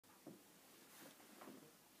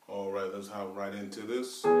Alright, let's hop right into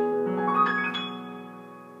this. Alright,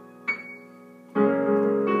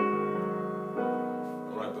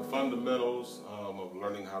 the fundamentals of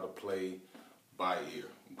learning how to play by ear,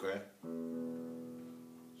 okay?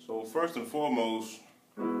 So first and foremost,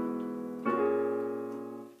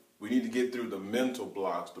 we need to get through the mental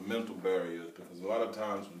blocks, the mental barriers, because a lot of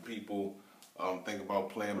times when people think about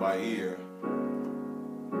playing by ear,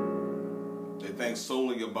 they think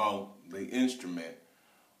solely about the instrument.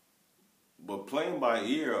 But playing by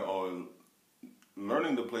ear or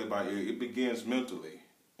learning to play by ear, it begins mentally.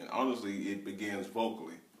 And honestly, it begins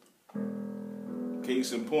vocally.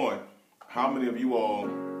 Case in point, how many of you all,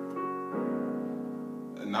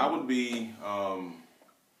 and I would be, I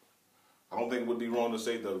don't think it would be wrong to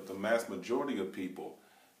say the mass majority of people,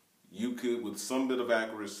 you could, with some bit of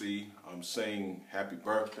accuracy, sing happy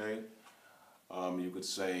birthday. You could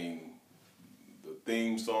sing the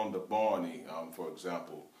theme song to Barney, for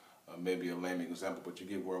example. Maybe a lame example, but you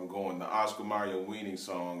get where I'm going. The Oscar Mayer Weenie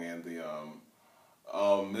song and the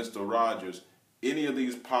Mr. Rogers. Any of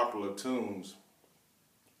these popular tunes,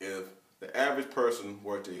 if the average person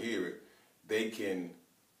were to hear it, they can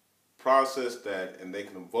process that and they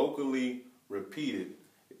can vocally repeat it.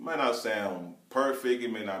 It might not sound perfect.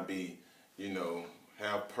 It may not be,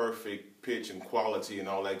 have perfect pitch and quality and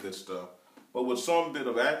all that good stuff. But with some bit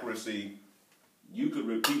of accuracy, you could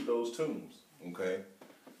repeat those tunes, okay?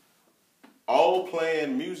 All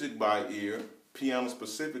playing music by ear, piano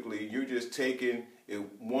specifically, you're just taking it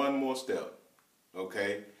one more step,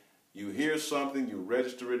 okay? You hear something, you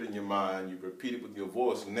register it in your mind, you repeat it with your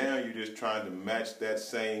voice. Now you're just trying to match that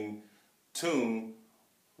same tune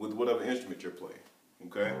with whatever instrument you're playing,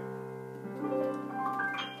 okay?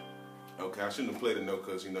 Okay, I shouldn't have played a note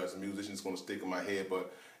because, as a musician, it's going to stick in my head.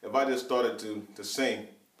 But if I just started to sing,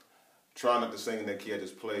 try not to sing in that key I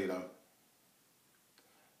just played,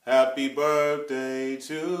 happy birthday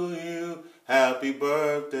to you, happy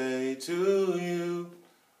birthday to you.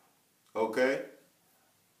 Okay?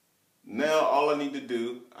 Now all I need to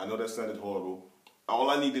do, I know that sounded horrible, all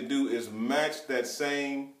I need to do is match that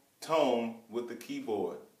same tone with the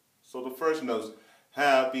keyboard. So the first note's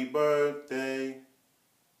happy birthday,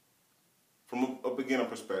 from a beginner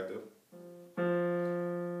perspective.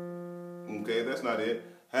 Okay, that's not it.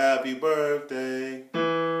 Happy birthday.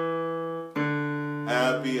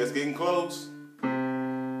 Happy, that's getting close.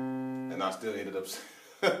 And I still ended up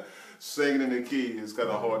singing in the key. It's kind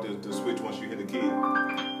of hard to switch once you hit the key.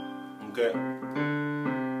 Okay?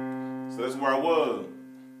 So that's where I was.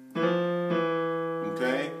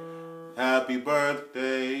 Okay? Happy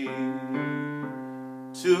birthday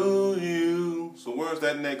to you. So where's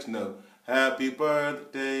that next note? Happy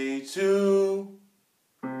birthday to.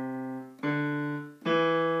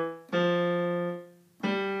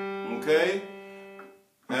 Okay?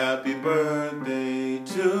 Happy birthday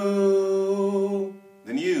to.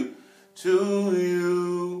 Then you. To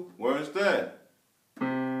you. Where's that?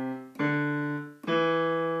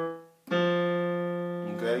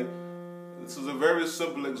 Okay? This is a very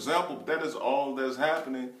simple example, but that is all that's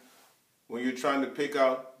happening when you're trying to pick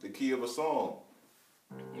out the key of a song.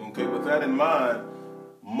 Okay, with that in mind,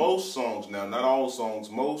 most songs now, not all songs,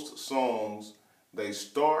 most songs, they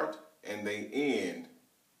start and they end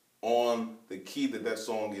on the key that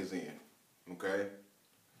song is in, okay?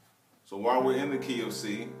 So while we're in the key of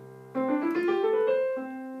C,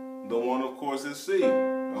 the one, of course, is C,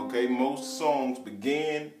 okay? Most songs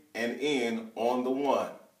begin and end on the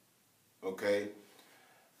one, okay?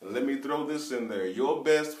 Let me throw this in there. Your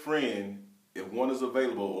best friend, if one is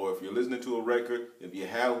available, or if you're listening to a record, if you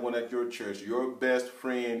have one at your church, your best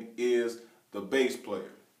friend is the bass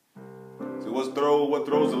player. So what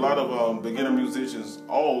throws a lot of beginner musicians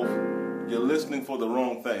off, you're listening for the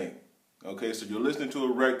wrong thing. Okay, so you're listening to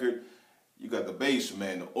a record, you got the bass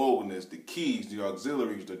man, the organist, the keys, the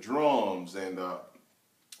auxiliaries, the drums, and the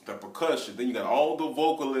percussion. Then you got all the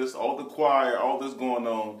vocalists, all the choir, all this going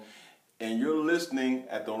on, and you're listening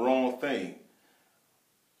at the wrong thing.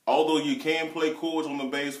 Although you can play chords on the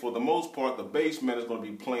bass, for the most part, the bass man is going to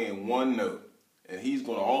be playing one note. And he's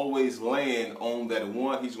going to always land on that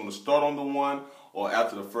one. He's going to start on the one, or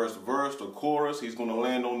after the first verse or chorus, he's going to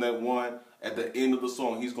land on that one. At the end of the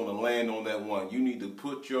song, he's going to land on that one. You need to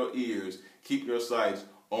put your ears, keep your sights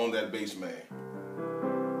on that bass man.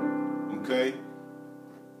 Okay?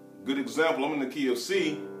 Good example, I'm in the key of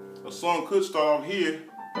C. A song could start off here.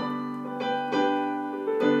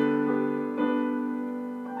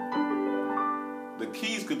 The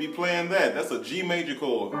keys could be playing that. That's a G major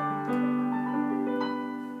chord.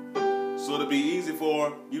 So it'd be easy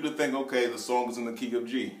for you to think, okay, the song is in the key of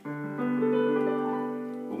G.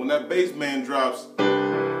 But when that bass man drops,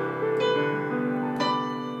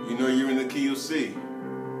 know you're in the key of C.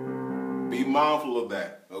 Be mindful of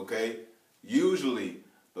that, okay? Usually,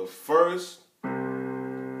 the first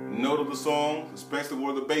note of the song, especially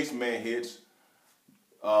where the bass man hits,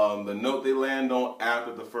 the note they land on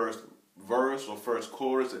after the first verse or first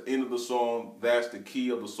chorus, the end of the song, that's the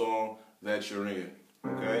key of the song that you're in,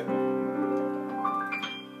 okay?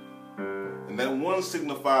 And that one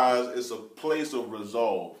signifies it's a place of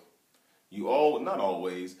resolve. Not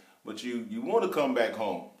always, but you want to come back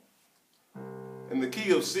home. In the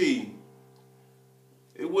key of C,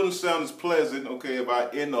 it wouldn't sound as pleasant, okay, if I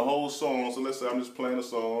end the whole song. So let's say I'm just playing a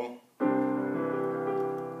song.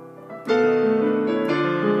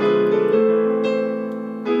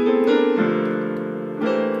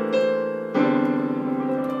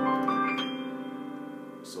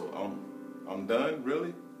 So I'm done,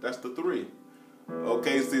 really? That's the 3.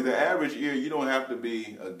 Okay, see, the average ear, you don't have to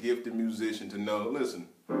be a gifted musician to know, listen,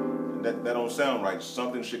 that don't sound right.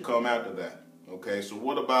 Something should come after that. Okay, so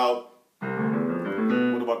what about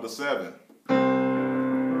the 7?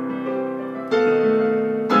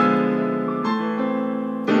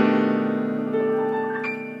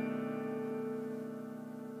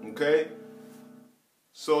 Okay,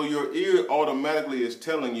 so your ear automatically is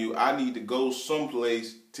telling you, I need to go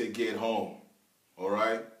someplace to get home. All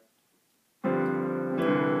right?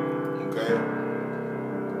 Okay?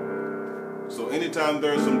 So anytime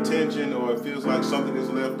there's some tension or it feels like something is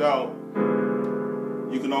left out,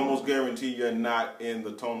 you can almost guarantee you're not in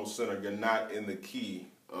the tonal center. You're not in the key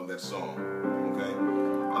of that song. Okay?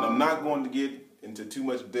 And I'm not going to get into too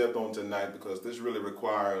much depth on tonight because this really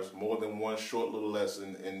requires more than one short little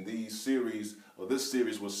lesson, and this series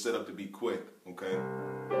was set up to be quick. Okay?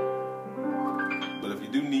 But if you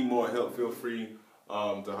do need more help, feel free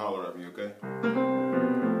to holler at me, okay?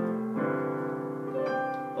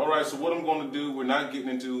 Alright, so what I'm going to do, we're not getting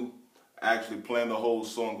into actually playing the whole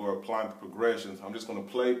song or applying the progressions. I'm just going to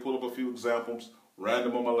pull up a few examples,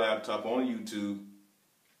 random on my laptop, on YouTube,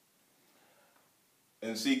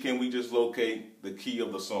 and see can we just locate the key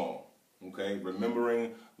of the song, okay?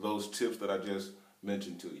 Remembering those tips that I just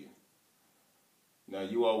mentioned to you. Now,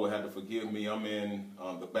 you all will have to forgive me. I'm in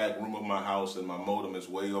the back room of my house, and my modem is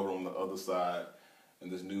way over on the other side.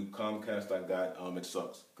 And this new Comcast I got, it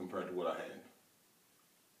sucks compared to what I had.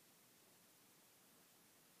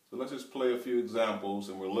 So let's just play a few examples,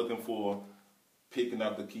 and we're looking for picking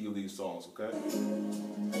up the key of these songs, okay?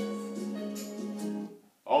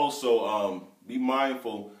 Also, be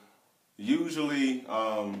mindful, usually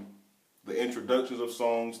the introductions of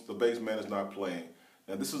songs, the bass man is not playing.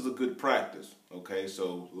 Now this is a good practice, okay?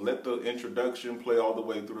 So let the introduction play all the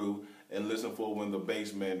way through and listen for when the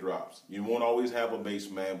bass man drops. You won't always have a bass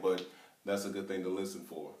man, but that's a good thing to listen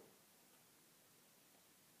for.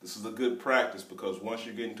 This is a good practice because once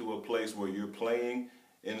you get into a place where you're playing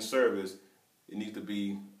in service, it needs to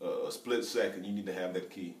be a split second. You need to have that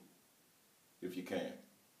key if you can.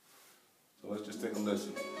 So let's just take a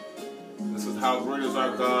listen. This is How Great Is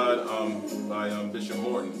Our God by Bishop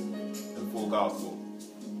Morton in full gospel.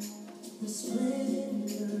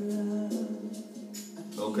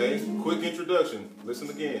 Okay, quick introduction. Listen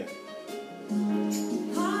again.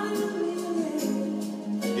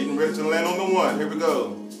 Getting ready to land on the 1. Here we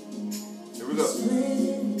go. Here we go.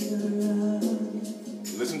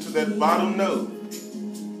 Listen to that bottom note.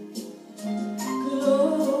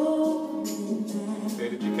 Okay,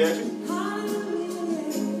 did you catch it?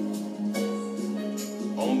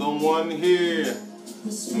 On the 1 here.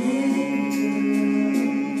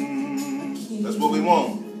 That's what we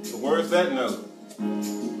want. So where's that note?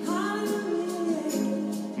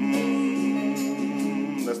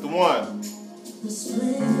 That's the 1.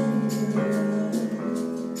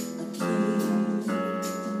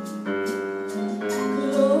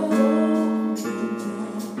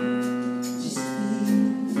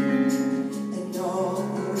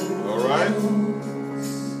 Alright.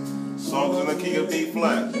 Songs in the key of D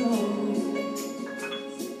flat.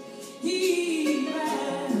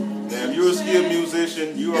 Now if you're a skilled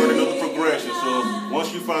musician, you already know the progression. So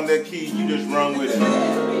once you find that key, you just run with it.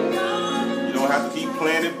 You don't have to keep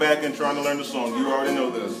playing it back and trying to learn the song. You already know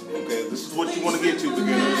this. Okay, this is what you want to get to,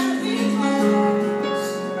 beginners.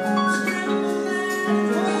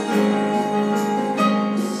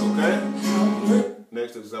 Okay?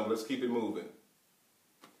 Next example, let's keep it moving.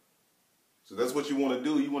 So that's what you want to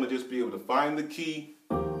do. You want to just be able to find the key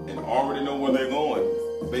and already know where they're going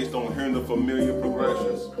based on hearing the familiar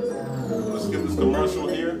progressions. Let's get this commercial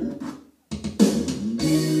here.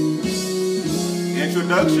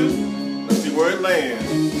 Introduction. Let's see where it lands.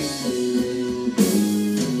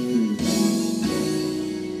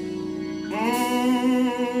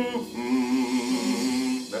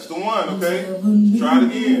 That's the 1. fine, okay? Try it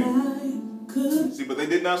again. See, but they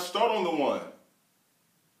did not start on the 1.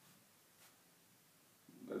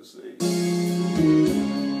 Let's see.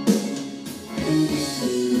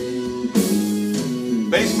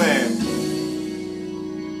 Bass man.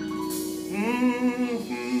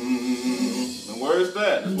 And where is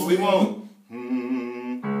that? That's what we want.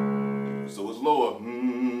 So it's lower.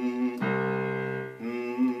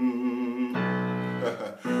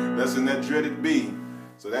 That's in that dreaded B.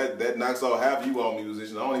 So that knocks out half you all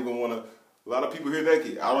musicians. I don't even want to. A lot of people hear that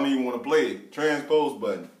key. I don't even want to play it. Transpose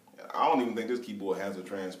button. I don't even think this keyboard has a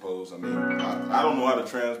transpose. I mean, I don't know how to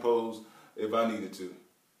transpose if I needed to.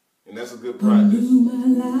 And that's a good practice.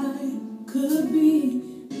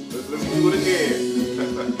 Let's do it again.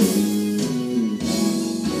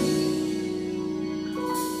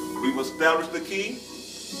 We've established the key.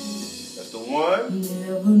 That's the 1.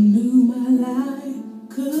 Never knew my life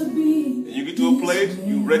could be. And you get to a place,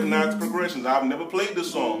 you recognize the progressions. I've never played this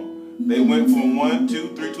song. They went from 1,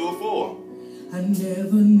 2, 3 to a 4. I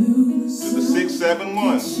never knew To the 6, 7,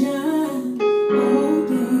 1. shine all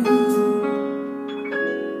day.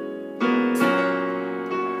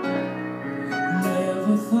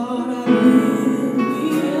 Never thought I'd live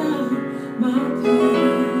beyond my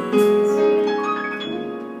past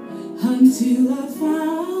until I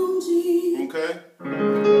found you. Okay?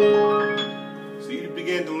 So you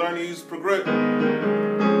begin to learn these progressions.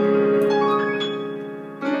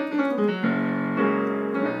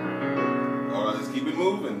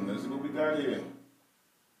 Moving. Let's see what we got here.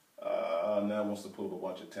 Now wants to pull up a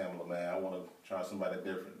bunch of Tamla, man. I want to try somebody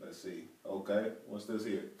different. Let's see. Okay, what's this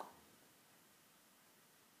here?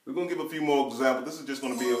 We're gonna give a few more examples. This is just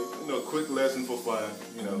gonna be a a quick lesson for fun.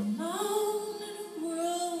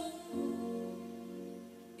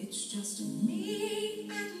 It's just me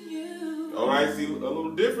and you. All right, see a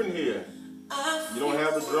little different here. You don't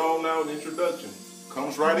have the drawn out introduction.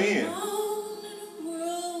 Comes right in.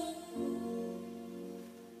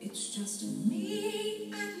 It's just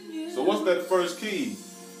me and you. So what's that first key?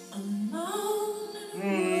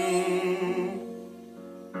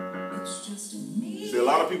 It's just me. See, a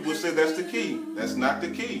lot of people would say that's the key. That's not the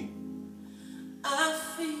key. I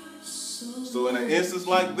feel So in an instance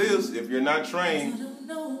like this, if you're not trained,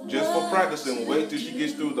 just for practicing, wait till she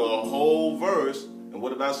gets through the whole verse. And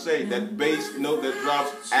what did I say? That bass note that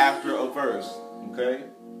drops after a verse. Okay?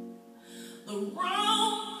 the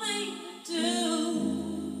wrong thing to do.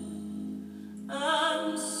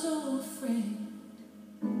 I'm so afraid.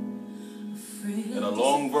 And a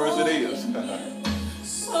long verse it is.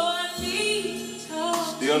 So I need to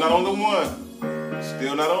talk. Still not on the 1.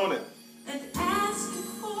 Still not on it. And ask you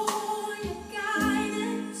for your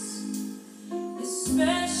guidance,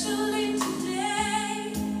 especially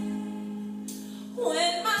today,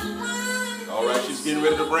 when my mind. All right, she's getting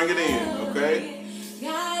ready to bring it in, okay?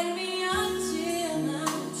 Guide me until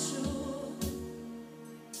I'm sure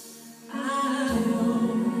I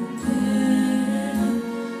open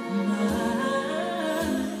my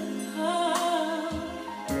heart.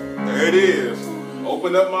 There it is.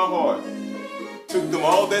 Open up my heart. Took them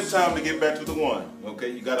all that time to get back to the 1. Okay,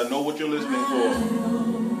 you got to know what you're listening for.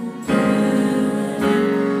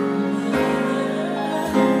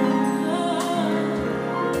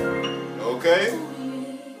 Okay?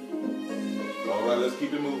 All right, let's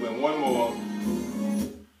keep it moving. One more.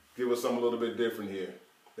 Give us something a little bit different here.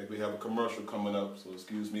 I think we have a commercial coming up, so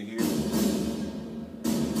excuse me here.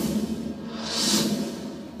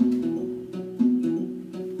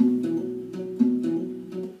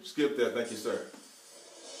 Skip that, thank you, sir.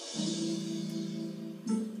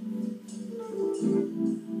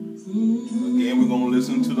 Again, we're going to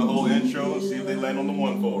listen to the whole intro and see if they land on the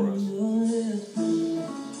 1 for us.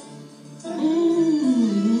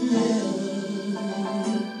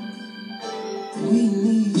 We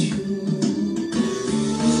need you.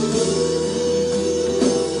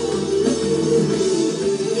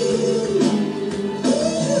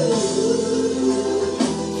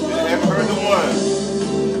 Haven't heard the 1.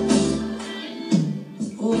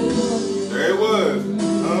 There it was.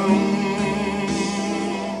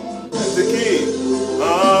 That's the key.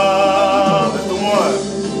 That's the 1.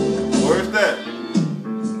 Where's that?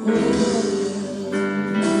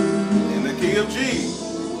 In the key of G.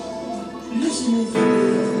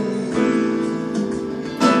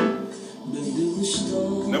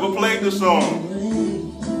 Never played the song.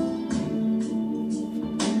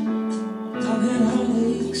 I've had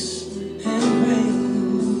heartaches and pain.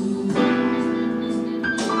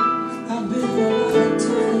 I've been a lot of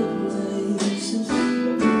tight places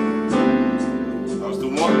That was the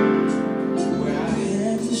 1. where I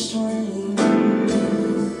had the strength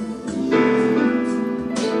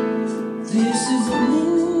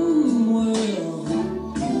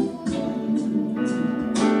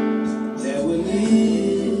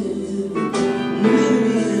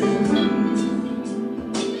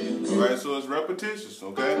repetitious,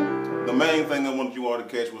 okay? The main thing I wanted you all to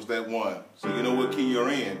catch was that one. So you know what key you're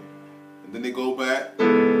in. And then they go back to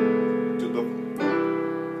the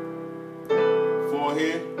 4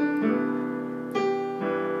 here.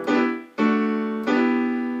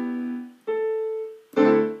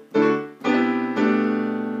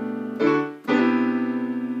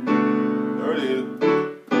 There it is.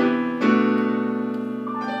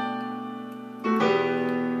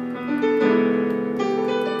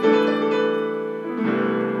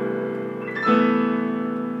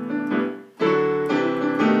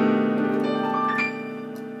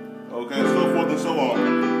 Okay, so forth and so on.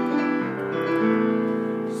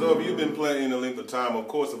 So if you've been playing a length of time, of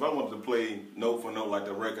course, if I wanted to play note for note like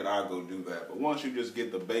the record, I'll go do that. But once you just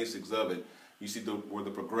get the basics of it, you see where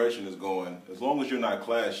the progression is going. As long as you're not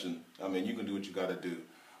clashing, I mean, you can do what you got to do.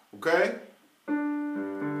 Okay?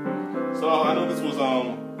 So I know this was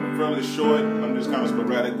fairly short. I'm just kind of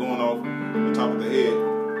sporadic going off the top of the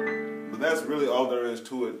head. But that's really all there is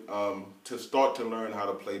to it to start to learn how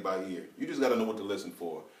to play by ear. You just got to know what to listen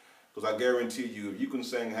for. Because I guarantee you, if you can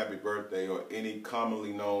sing Happy Birthday or any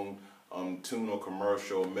commonly known tune or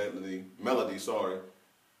commercial melody,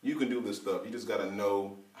 you can do this stuff. You just got to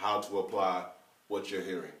know how to apply what you're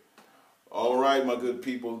hearing. All right, my good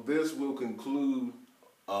people, this will conclude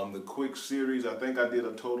the quick series. I think I did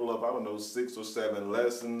a total of, 6 or 7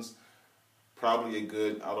 lessons. Probably a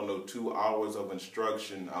good, 2 hours of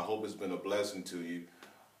instruction. I hope it's been a blessing to you.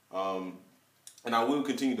 And I will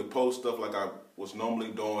continue to post stuff like I was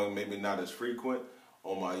normally doing, maybe not as frequent,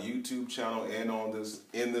 on my YouTube channel and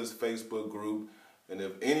in this Facebook group. And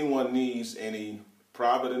if anyone needs any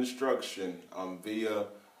private instruction via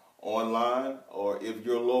online, or if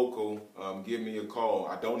you're local, give me a call.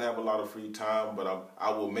 I don't have a lot of free time, but I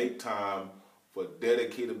will make time for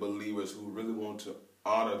dedicated believers who really want to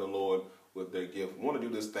honor the Lord with their gift. I want to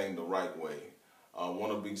do this thing the right way. I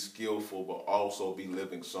want to be skillful, but also be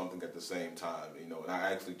living something at the same time. And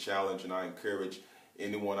I actually challenge and I encourage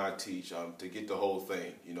anyone I teach to get the whole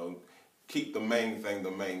thing. Keep the main thing,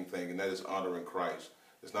 and that is honoring Christ.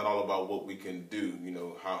 It's not all about what we can do.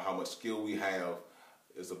 How much skill we have.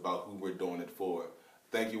 It's about who we're doing it for.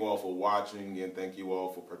 Thank you all for watching, and thank you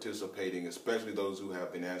all for participating, especially those who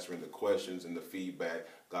have been answering the questions and the feedback.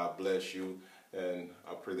 God bless you, and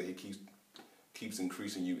I pray that He keeps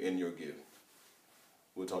increasing you in your gift.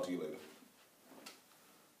 We'll talk to you later.